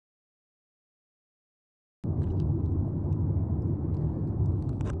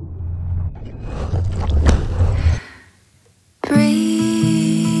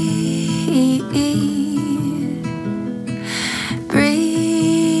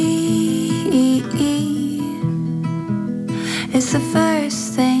It's the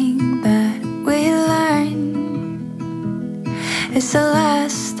first thing that we learn. It's the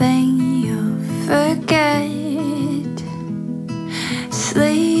last thing you'll forget.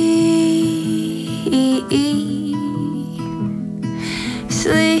 Sleep,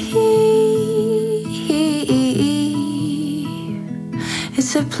 sleep.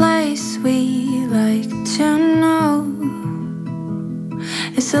 It's a place we like to know.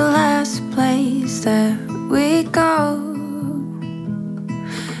 It's the last place that we go.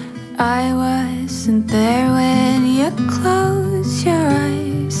 I wasn't there when you closed your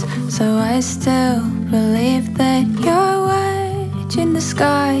eyes, so I still believe that you're watching the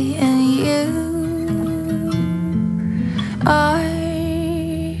sky and you are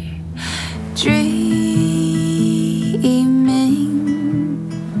dreaming,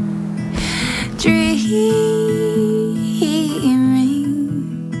 dreaming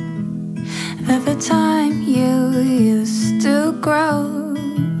of a time you used to grow,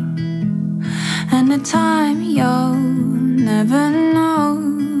 and a time you'll never know.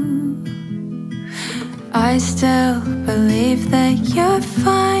 I still believe that you're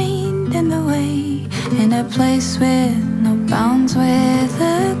finding the way in a place with no bounds, where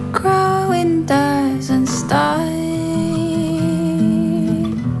the growing doesn't start.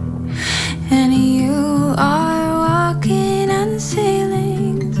 And you are walking on the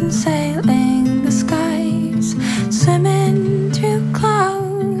ceilings and sailing the skies, swimming through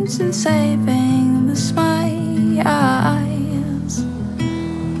clouds and saving the smiles.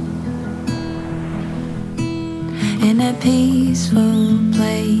 In a peaceful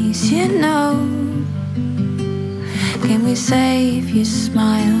place, you know. Can we save your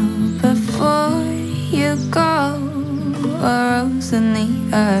smile before you go? A rose in the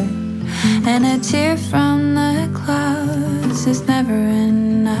earth and a tear from the clouds is never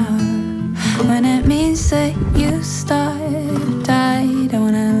enough. When it means that you starved, I don't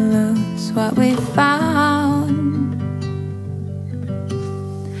wanna lose what we found.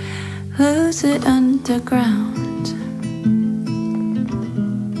 Lose it underground.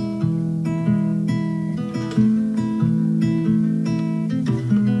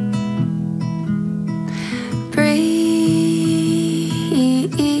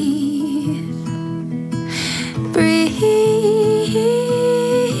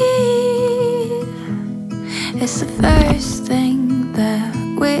 It's the first thing that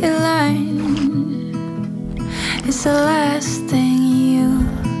we learn. It's the last thing you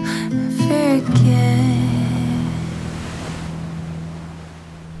forget.